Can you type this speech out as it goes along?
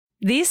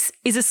This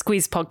is a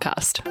Squiz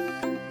podcast.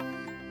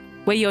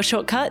 We're your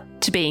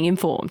shortcut to being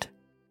informed.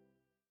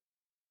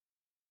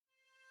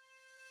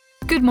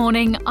 Good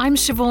morning, I'm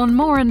Siobhan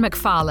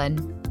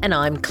Moran-McFarlane. And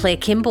I'm Claire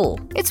Kimball.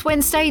 It's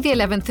Wednesday, the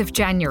 11th of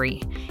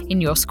January. In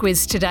your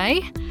Squiz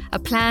today, a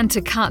plan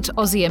to cut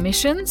Aussie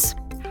emissions,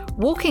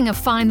 walking a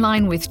fine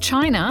line with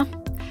China,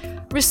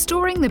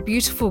 restoring the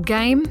beautiful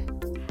game,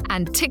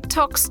 and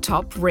TikTok's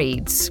top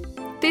reads.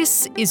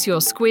 This is your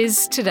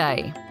Squiz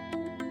today.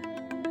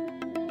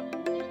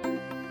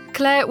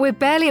 Claire, we're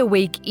barely a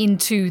week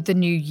into the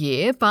new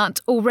year, but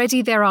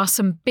already there are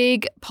some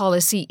big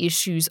policy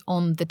issues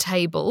on the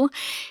table.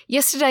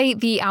 Yesterday,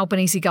 the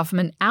Albanese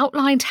government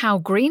outlined how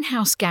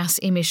greenhouse gas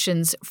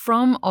emissions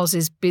from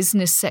Aussie's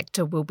business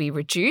sector will be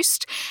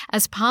reduced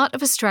as part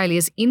of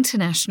Australia's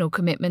international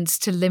commitments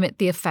to limit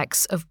the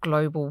effects of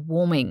global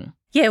warming.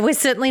 Yeah, we're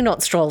certainly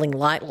not strolling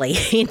lightly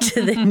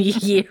into the new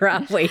year,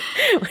 are we,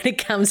 when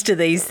it comes to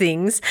these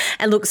things?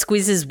 And look,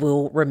 Squizzers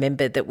will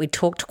remember that we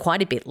talked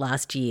quite a bit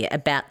last year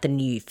about the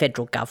new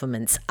federal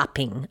government's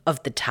upping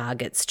of the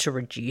targets to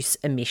reduce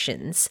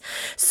emissions.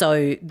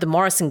 So the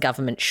Morrison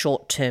government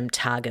short-term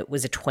target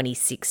was a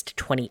 26 to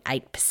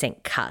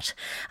 28% cut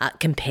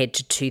compared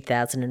to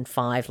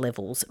 2005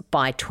 levels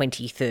by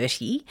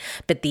 2030.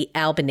 But the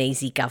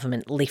Albanese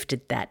government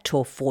lifted that to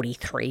a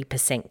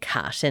 43%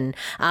 cut. And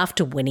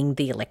after winning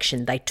the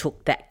election, they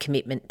took that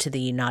commitment to the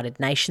United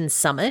Nations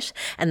summit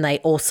and they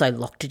also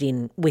locked it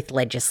in with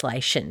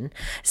legislation.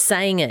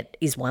 Saying it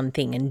is one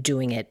thing and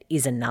doing it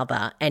is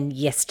another. And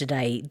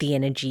yesterday, the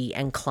Energy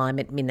and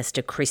Climate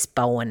Minister Chris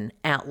Bowen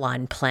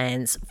outlined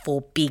plans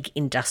for big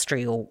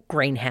industrial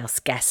greenhouse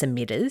gas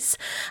emitters.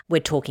 We're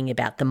talking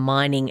about the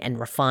mining and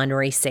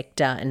refinery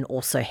sector and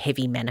also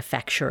heavy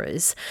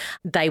manufacturers.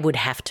 They would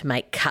have to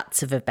make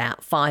cuts of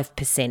about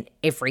 5%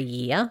 every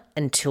year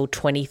until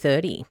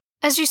 2030.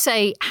 As you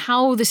say,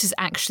 how this is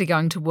actually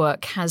going to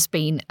work has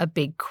been a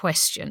big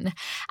question.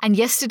 And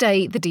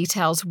yesterday, the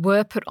details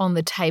were put on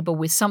the table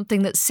with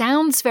something that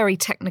sounds very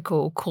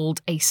technical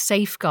called a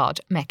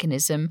safeguard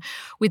mechanism,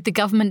 with the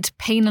government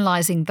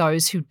penalising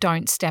those who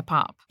don't step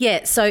up.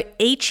 Yeah, so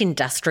each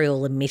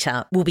industrial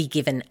emitter will be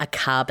given a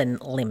carbon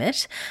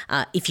limit.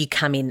 If you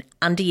come in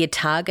under your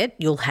target,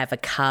 you'll have a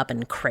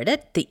carbon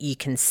credit that you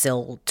can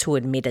sell to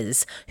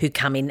emitters who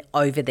come in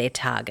over their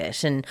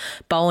target. And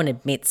Bowen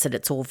admits that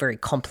it's all very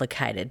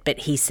complicated, but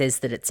he says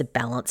that it's a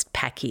balanced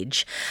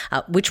package,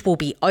 which will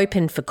be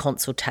open for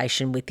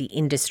consultation with the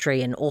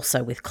industry and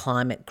also with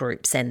climate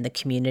groups and the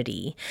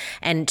community.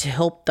 And to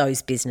help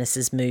those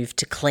businesses move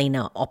to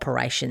cleaner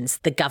operations,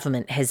 the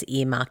government has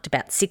earmarked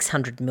about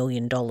 $600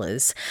 million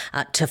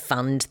to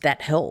fund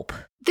that help.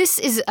 This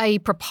is a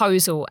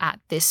proposal at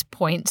this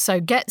point, so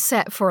get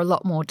set for a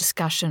lot more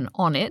discussion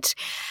on it.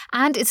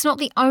 And it's not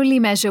the only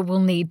measure we'll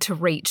need to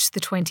reach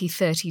the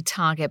 2030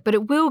 target, but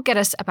it will get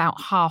us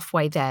about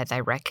halfway there,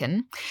 they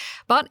reckon.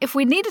 But if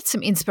we needed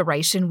some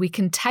inspiration, we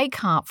can take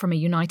heart from a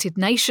United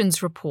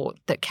Nations report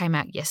that came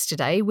out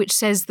yesterday, which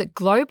says that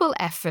global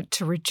effort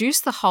to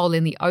reduce the hole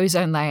in the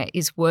ozone layer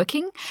is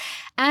working,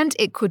 and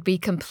it could be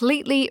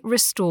completely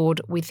restored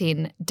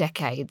within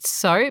decades.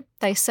 So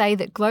they say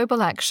that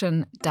global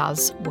action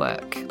does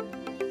work.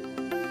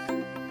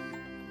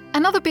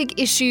 Another big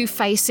issue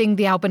facing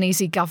the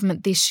Albanese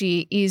government this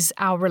year is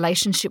our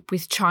relationship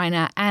with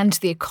China and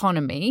the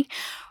economy,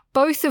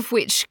 both of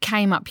which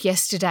came up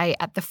yesterday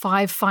at the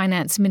Five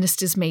Finance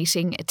Ministers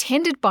meeting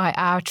attended by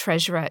our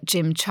Treasurer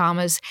Jim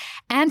Chalmers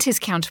and his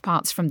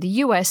counterparts from the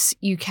US,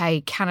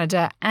 UK,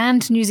 Canada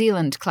and New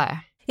Zealand,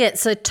 Claire. Yeah,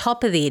 so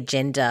top of the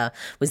agenda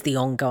was the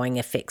ongoing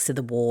effects of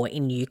the war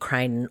in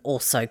Ukraine and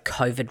also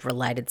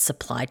COVID-related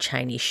supply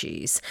chain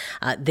issues.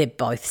 They're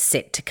both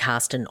set to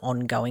cast an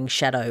ongoing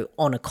shadow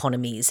on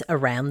economies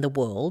around the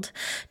world.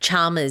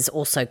 Chalmers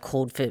also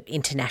called for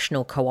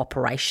international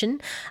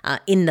cooperation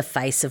in the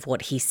face of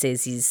what he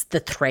says is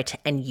the threat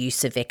and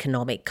use of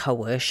economic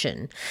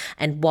coercion.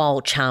 And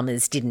while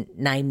Chalmers didn't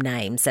name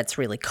names, that's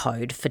really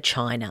code for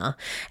China.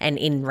 And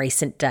in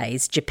recent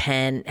days,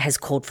 Japan has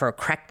called for a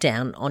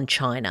crackdown on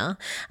China.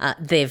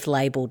 They've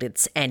labelled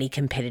its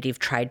anti-competitive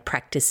trade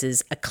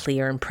practices a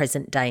clear and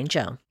present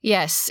danger.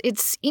 Yes,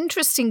 it's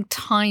interesting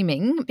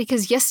timing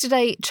because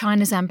yesterday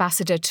China's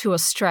ambassador to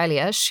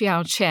Australia,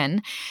 Xiao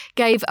Chen,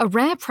 gave a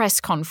rare press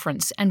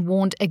conference and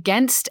warned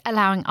against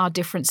allowing our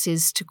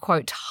differences to,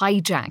 quote,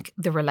 hijack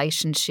the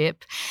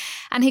relationship.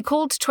 And he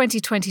called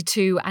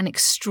 2022 an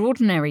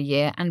extraordinary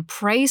year and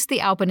praised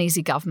the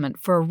Albanese government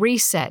for a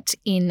reset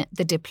in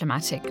the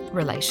diplomatic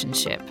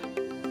relationship.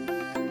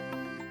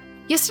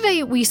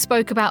 Yesterday, we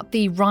spoke about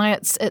the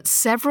riots at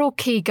several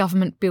key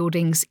government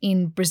buildings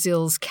in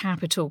Brazil's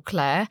capital,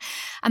 Claire,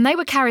 and they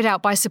were carried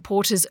out by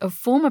supporters of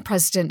former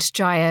President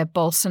Jair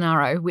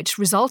Bolsonaro, which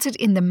resulted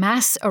in the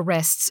mass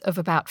arrests of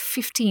about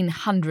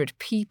 1,500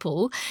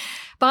 people.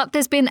 But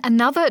there's been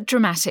another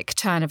dramatic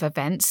turn of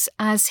events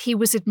as he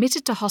was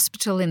admitted to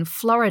hospital in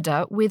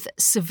Florida with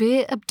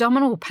severe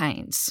abdominal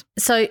pains.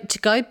 So to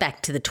go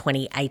back to the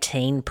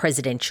 2018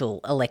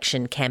 presidential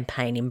election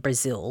campaign in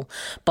Brazil,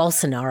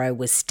 Bolsonaro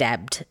was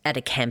stabbed at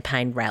a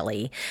campaign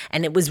rally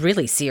and it was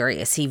really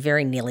serious. He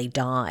very nearly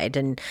died,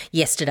 and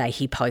yesterday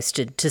he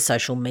posted to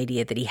social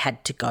media that he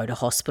had to go to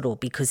hospital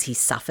because he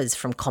suffers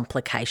from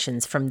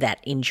complications from that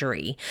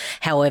injury.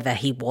 However,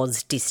 he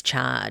was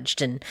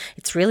discharged, and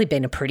it's really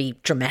been a pretty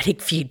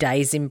dramatic few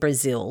days in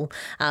Brazil.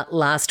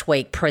 Last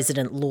week,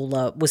 President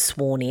Lula was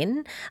sworn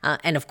in,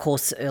 and of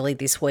course, early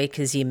this week,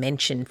 as you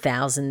mentioned,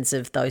 thousands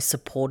of those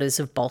supporters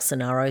of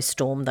Bolsonaro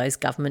stormed those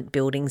government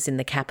buildings in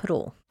the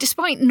capital.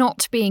 Despite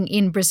not being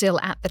in Brazil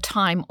at the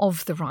time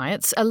of the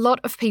riots, a lot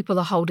of people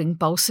are holding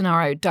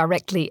Bolsonaro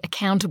directly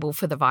accountable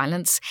for the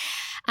violence,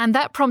 and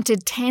that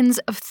prompted tens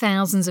of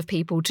thousands of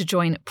people to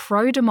join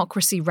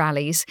pro-democracy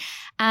rallies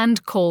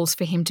and calls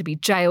for him to be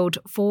jailed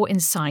for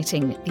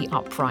inciting the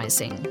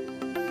uprising.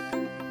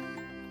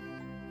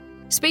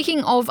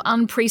 Speaking of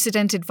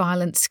unprecedented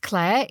violence,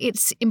 Claire,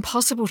 it's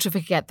impossible to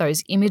forget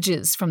those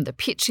images from the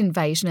pitch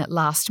invasion at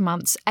last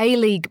month's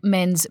A-League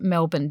Men's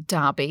Melbourne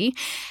Derby.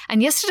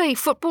 And yesterday,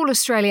 Football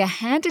Australia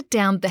handed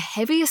down the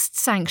heaviest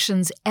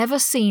sanctions ever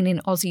seen in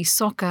Aussie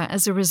soccer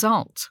as a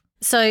result.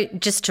 So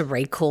just to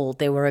recall,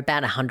 there were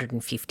about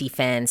 150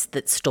 fans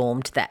that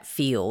stormed that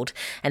field,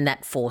 and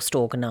that forced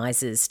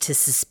organisers to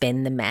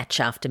suspend the match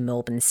after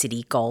Melbourne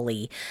City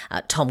goalie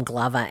Tom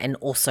Glover and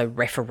also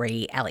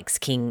referee Alex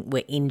King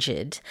were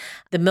injured.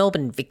 The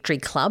Melbourne Victory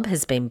Club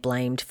has been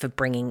blamed for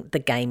bringing the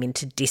game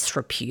into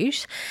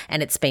disrepute,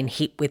 and it's been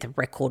hit with a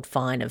record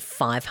fine of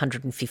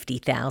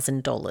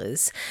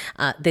 $550,000.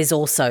 There's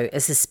also a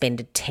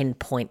suspended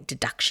 10-point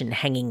deduction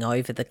hanging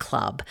over the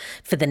club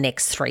for the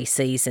next 3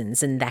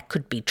 seasons, and that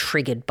could be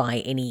triggered by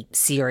any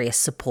serious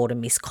supporter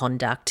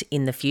misconduct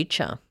in the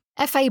future.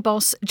 FA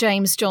boss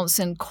James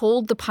Johnson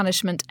called the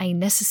punishment a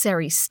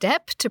necessary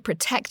step to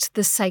protect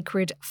the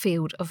sacred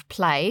field of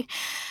play.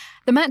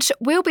 The match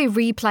will be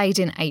replayed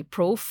in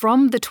April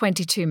from the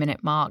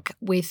 22-minute mark,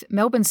 with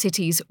Melbourne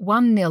City's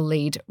 1-0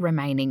 lead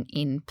remaining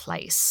in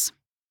place.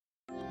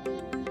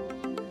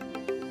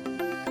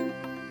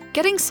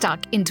 Getting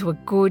stuck into a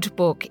good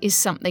book is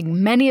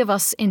something many of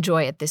us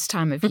enjoy at this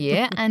time of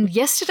year, and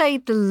yesterday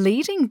the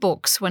leading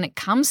books when it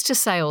comes to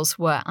sales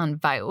were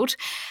unveiled,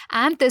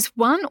 and there's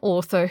one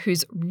author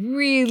who's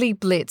really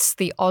blitzed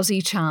the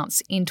Aussie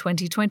charts in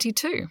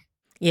 2022.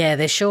 Yeah,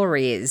 there sure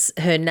is.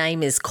 Her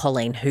name is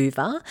Colleen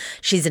Hoover.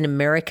 She's an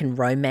American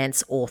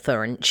romance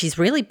author, and she's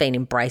really been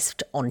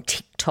embraced on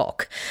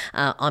TikTok.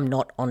 I'm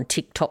not on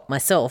TikTok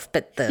myself,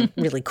 but the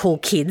really cool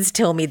kids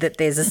tell me that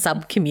there's a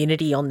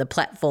sub-community on the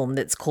platform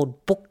that's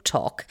called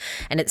BookTok,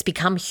 and it's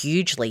become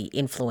hugely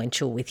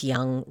influential with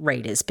young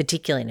readers,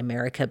 particularly in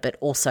America, but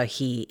also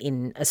here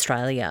in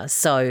Australia.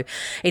 So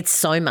it's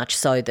so much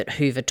so that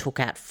Hoover took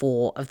out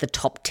 4 of the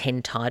top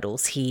 10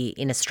 titles here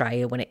in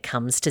Australia when it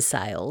comes to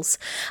sales.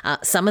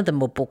 Some of them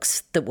were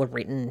books that were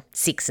written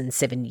 6 and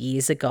 7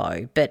 years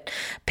ago, but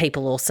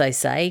people also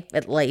say,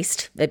 at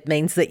least, it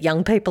means that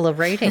young people are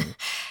reading.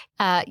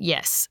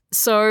 Yes.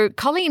 So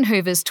Colleen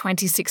Hoover's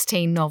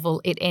 2016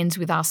 novel, It Ends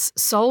With Us,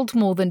 sold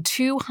more than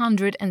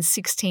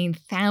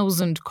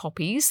 216,000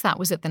 copies. That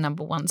was at the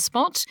number 1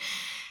 spot.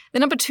 The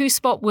number 2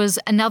 spot was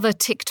another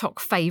TikTok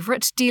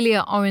favourite,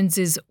 Delia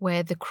Owens'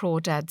 Where the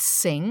Crawdads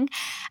Sing.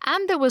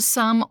 And there was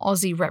some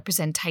Aussie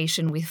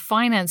representation with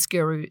finance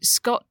guru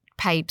Scott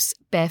Pape's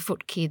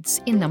Barefoot Kids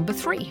in number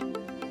 3.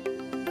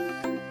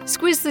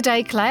 Squiz the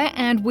day, Claire,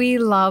 and we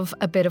love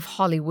a bit of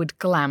Hollywood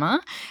glamour.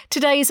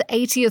 Today's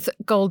 80th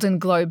Golden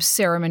Globe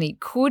ceremony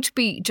could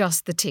be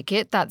just the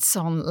ticket. That's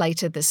on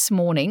later this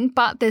morning,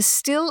 but there's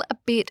still a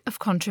bit of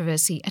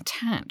controversy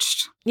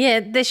attached.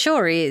 Yeah, there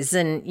sure is.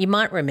 And you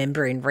might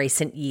remember in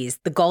recent years,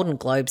 the Golden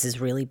Globes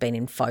has really been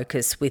in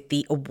focus with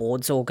the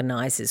awards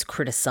organisers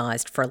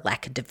criticised for a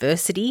lack of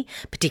diversity,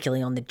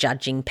 particularly on the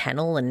judging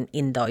panel and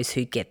in those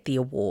who get the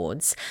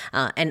awards.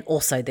 And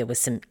also there were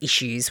some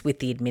issues with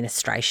the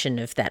administration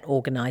of that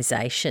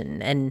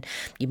organisation. And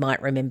you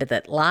might remember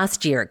that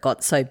last year it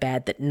got so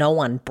bad that no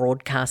one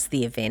broadcast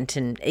the event,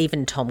 and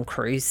even Tom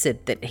Cruise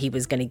said that he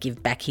was going to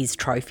give back his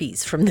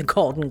trophies from the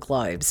Golden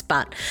Globes.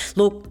 But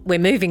look, we're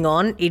moving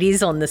on. It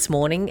is on this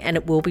morning and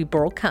it will be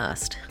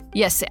broadcast.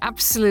 Yes, it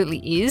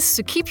absolutely is.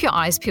 So keep your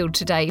eyes peeled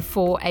today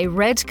for a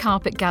red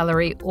carpet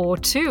gallery or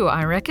 2,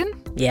 I reckon.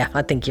 Yeah,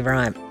 I think you're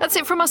right. That's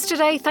it from us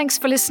today. Thanks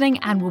for listening,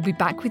 and we'll be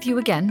back with you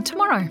again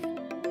tomorrow.